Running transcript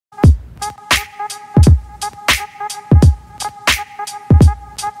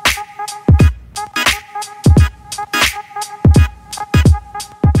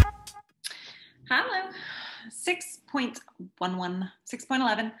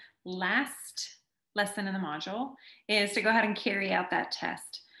6.11, last lesson in the module, is to go ahead and carry out that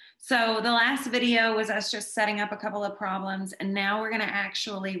test. So the last video was us just setting up a couple of problems, and now we're going to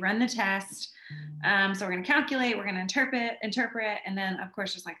actually run the test. So we're going to calculate, we're going to interpret, and then of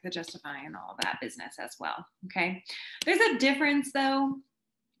course just like the justify and all that business as well. Okay. There's a difference though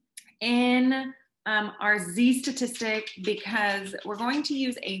in our Z statistic because we're going to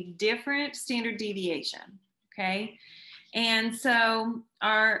use a different standard deviation. Okay. And so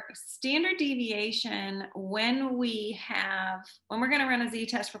our standard deviation, when we're going to run a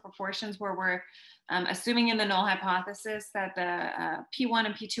Z-test for proportions where we're assuming in the null hypothesis that the P1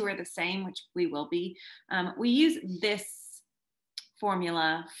 and P2 are the same, which we will be, we use this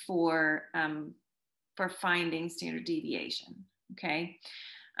formula for finding standard deviation, okay?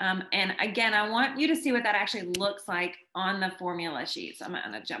 And again, I want you to see what that actually looks like on the formula sheet. So I'm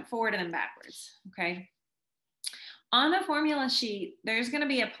going to jump forward and then backwards, okay? On the formula sheet, there's going to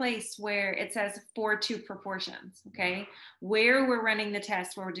be a place where it says for two proportions, okay? Where we're running the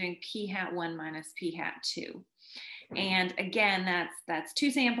test where we're doing P hat 1 minus P hat 2. And again, that's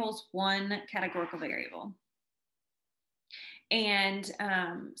two samples, one categorical variable. And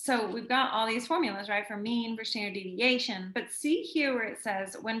so we've got all these formulas, right, for mean, for standard deviation. But see here where it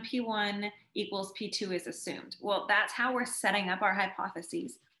says when P1 equals P2 is assumed. Well, that's how we're setting up our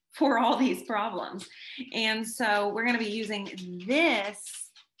hypotheses for all these problems. And so we're going to be using this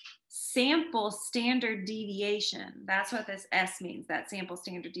sample standard deviation. That's what this S means, that sample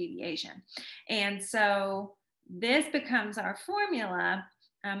standard deviation. And so this becomes our formula,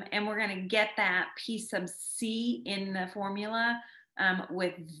 and we're going to get that P sub C in the formula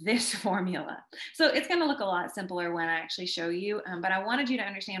with this formula. So it's going to look a lot simpler when I actually show you, but I wanted you to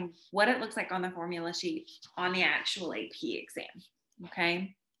understand what it looks like on the formula sheet on the actual AP exam,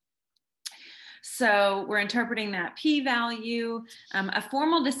 okay? So we're interpreting that p-value. A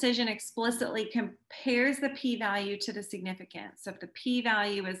formal decision explicitly compares the p-value to the significance. So if the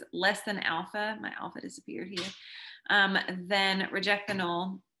p-value is less than alpha, my alpha disappeared here, then reject the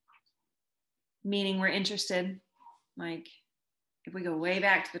null, meaning we're interested, like if we go way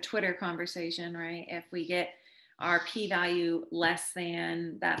back to the Twitter conversation, right? If we get our p-value less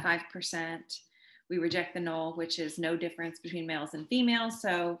than that 5%, we reject the null, which is no difference between males and females.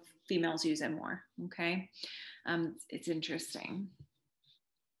 So females use it more, okay? It's interesting.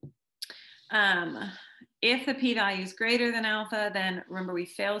 If the p-value is greater than alpha, then remember we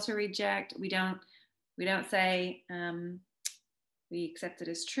fail to reject. We don't say we accept it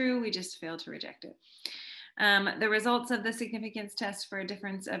as true, we just fail to reject it. The results of the significance test for a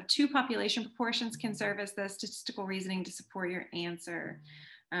difference of two population proportions can serve as the statistical reasoning to support your answer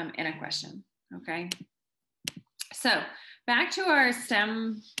in a question, okay? So back to our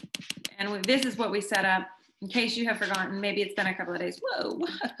STEM, and this is what we set up. In case you have forgotten, maybe it's been a couple of days. Whoa,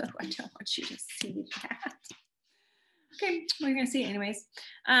 I don't want you to see that. Okay, we're gonna see it anyways.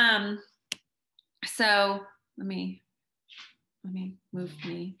 So let me move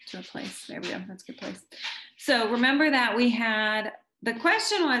me to a place. There we go, that's a good place. So remember that we had, the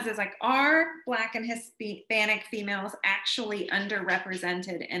question was, like, are Black and Hispanic females actually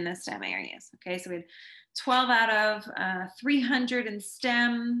underrepresented in the STEM areas? Okay, so we had 12 out of 300 in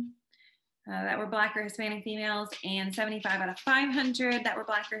STEM that were Black or Hispanic females, and 75 out of 500 that were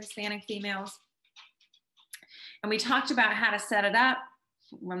Black or Hispanic females. And we talked about how to set it up.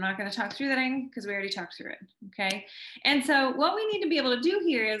 I'm not going to talk through that because we already talked through it, okay? And so what we need to be able to do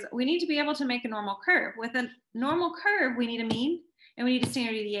here is we need to be able to make a normal curve. With a normal curve, we need a mean and we need a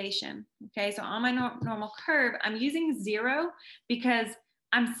standard deviation, okay? So on my normal curve, I'm using 0 because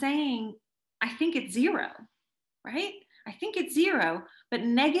I'm saying I think it's 0, right? I think it's 0, but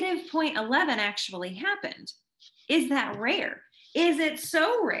negative 0.11 actually happened. Is that rare? Is it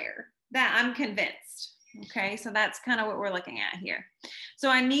so rare that I'm convinced? Okay, so that's kind of what we're looking at here. So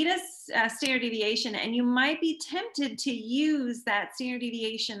I need a standard deviation, and you might be tempted to use that standard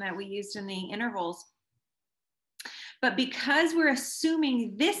deviation that we used in the intervals. But because we're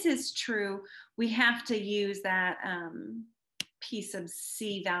assuming this is true, we have to use that P sub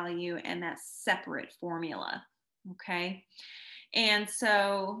C value and that separate formula, okay? And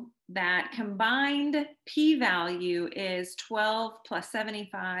so that combined p-value is 12 plus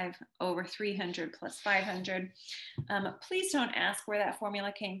 75 over 300 plus 500. Please don't ask where that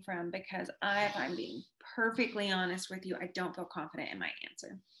formula came from because if I'm being perfectly honest with you, I don't feel confident in my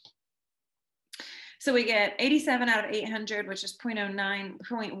answer. So we get 87 out of 800, which is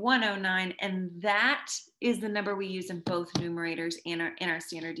 0.109, and that is the number we use in both numerators in our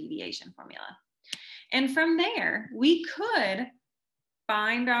standard deviation formula. And from there, we could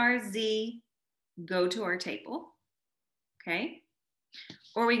find our Z, go to our table, okay?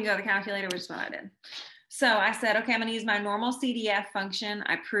 Or we can go to the calculator, which is what I did. So I said, okay, I'm gonna use my normal CDF function.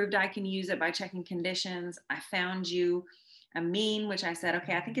 I proved I can use it by checking conditions. I found you a mean, which I said,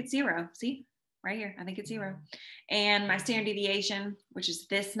 okay, I think it's 0. See, right here, I think it's 0. And my standard deviation, which is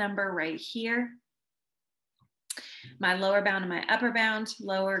this number right here. My lower bound and my upper bound,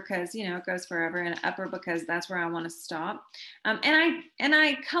 lower because, you know, it goes forever, and upper because that's where I want to stop. And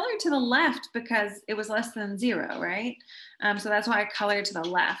I colored to the left because it was less than 0, right? So that's why I colored to the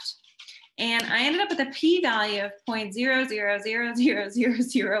left. And I ended up with a p-value of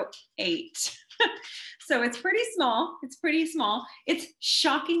 0.000008. So it's pretty small. It's pretty small. It's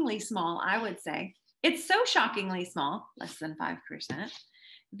shockingly small, I would say. It's so shockingly small, less than 5%,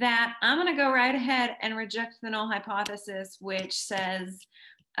 that I'm going to go right ahead and reject the null hypothesis, which says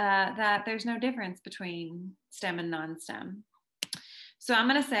that there's no difference between STEM and non-STEM. So I'm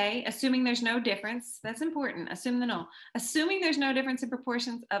going to say, assuming there's no difference, that's important, assume the null. Assuming there's no difference in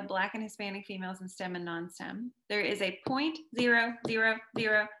proportions of Black and Hispanic females in STEM and non-STEM, there is a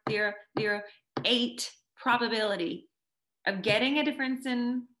 0.00008 probability of getting a difference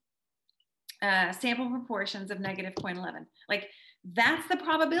in sample proportions of negative 0.11. Like, that's the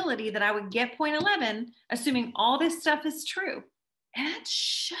probability that I would get 0.11, assuming all this stuff is true. And that's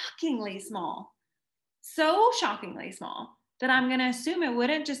shockingly small. So shockingly small that I'm going to assume it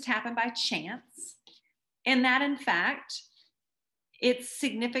wouldn't just happen by chance. And that, in fact, it's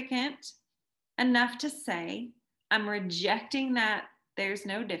significant enough to say I'm rejecting that there's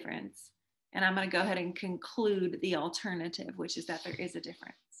no difference. And I'm going to go ahead and conclude the alternative, which is that there is a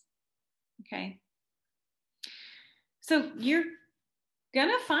difference. Okay. So you're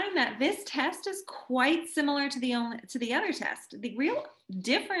gonna find that this test is quite similar to the other test. The real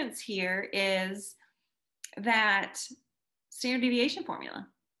difference here is that standard deviation formula.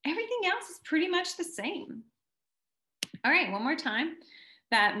 Everything else is pretty much the same. All right, one more time.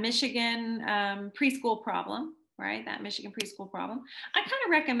 That Michigan preschool problem, right? That Michigan preschool problem. I kind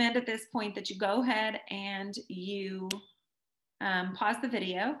of recommend at this point that you go ahead and you pause the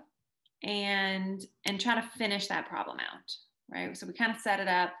video and try to finish that problem out. Right, so we kind of set it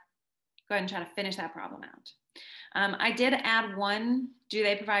up. Go ahead and try to finish that problem out. I did add one, do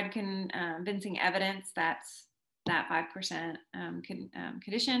they provide convincing evidence? That's that 5%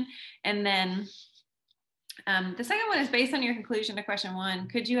 condition. And then the second one is based on your conclusion to question 1.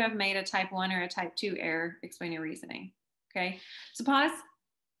 Could you have made a type 1 or a type 2 error? Explain your reasoning. Okay, so pause.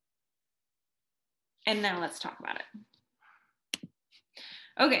 And now let's talk about it.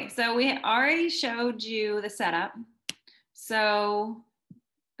 Okay, so we already showed you the setup. So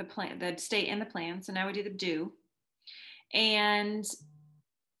the plan, the state and the plan. So now we do the do. And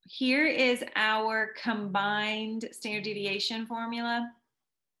here is our combined standard deviation formula,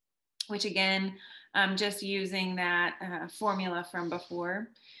 which again, I'm just using that formula from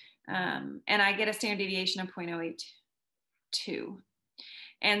before. And I get a standard deviation of 0.082.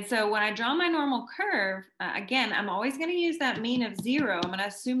 And so when I draw my normal curve, again, I'm always going to use that mean of 0. I'm going to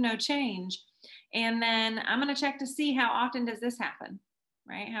assume no change. And then I'm going to check to see how often does this happen,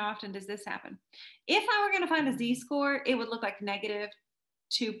 right? How often does this happen? If I were going to find the z-score, it would look like negative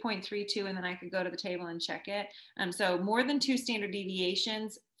 2.32, and then I could go to the table and check it. So more than 2 standard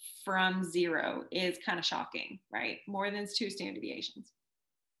deviations from 0 is kind of shocking, right? More than 2 standard deviations.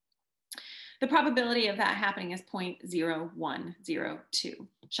 The probability of that happening is 0.0102,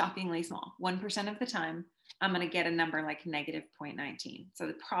 shockingly small. 1% of the time, I'm going to get a number like negative 0.19. So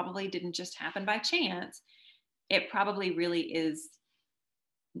it probably didn't just happen by chance. It probably really is,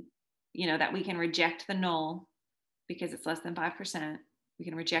 you know, that we can reject the null because it's less than 5%. We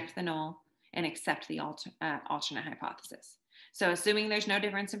can reject the null and accept the alternate hypothesis. So assuming there's no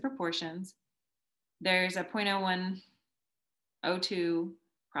difference in proportions, there's a 0.0102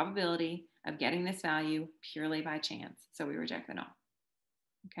 probability of getting this value purely by chance. So we reject the null.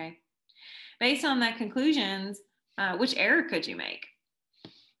 Okay. Based on the conclusions, which error could you make?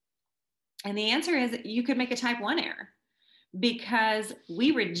 And the answer is you could make a type 1 error because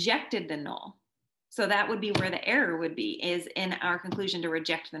we rejected the null. So that would be where the error would be, is in our conclusion to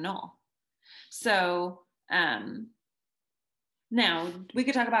reject the null. So now we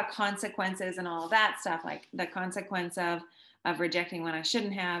could talk about consequences and all of that stuff. Like the consequence of rejecting when I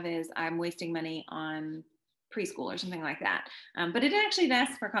shouldn't have is I'm wasting money on preschool or something like that. But it actually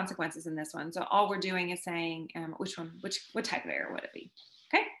asks for consequences in this one. So all we're doing is saying what type of error would it be?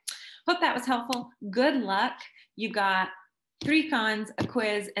 Okay. Hope that was helpful. Good luck. You've got 3 cons, a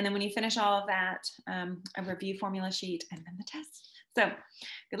quiz, and then when you finish all of that, a review formula sheet, and then the test. So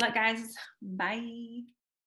good luck, guys. Bye.